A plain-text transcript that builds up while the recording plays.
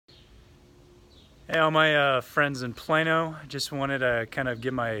Hey, all my friends in Plano, just wanted to kind of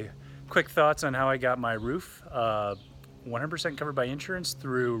give my quick thoughts on how I got my roof 100% covered by insurance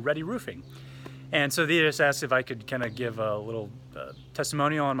through Ready Roofing. And so they just asked if I could kind of give a little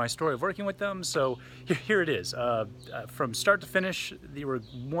testimonial on my story of working with them. So here it is. From start to finish, they were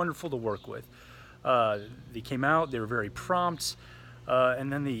wonderful to work with. They came out, they were very prompt.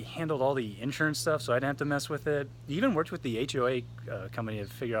 And then they handled all the insurance stuff, so I didn't have to mess with it. They even worked with the HOA company to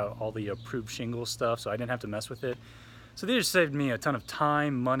figure out all the approved shingle stuff, so I didn't have to mess with it. So they just saved me a ton of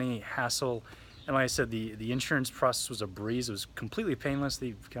time, money, hassle. And like I said, the insurance process was a breeze. It was completely painless.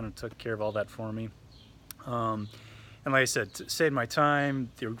 They kind of took care of all that for me. And like I said, saved my time.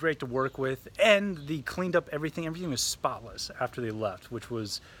 They were great to work with, and they cleaned up everything. Everything was spotless after they left, which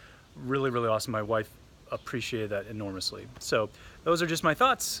was really, really awesome. My wife appreciated that enormously. So those are just my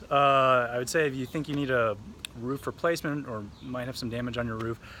thoughts. I would say if you think you need a roof replacement or might have some damage on your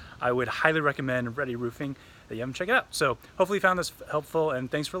roof, I would highly recommend Ready Roofing that you haven't checked it out. So hopefully you found this helpful,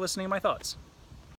 and thanks for listening to my thoughts.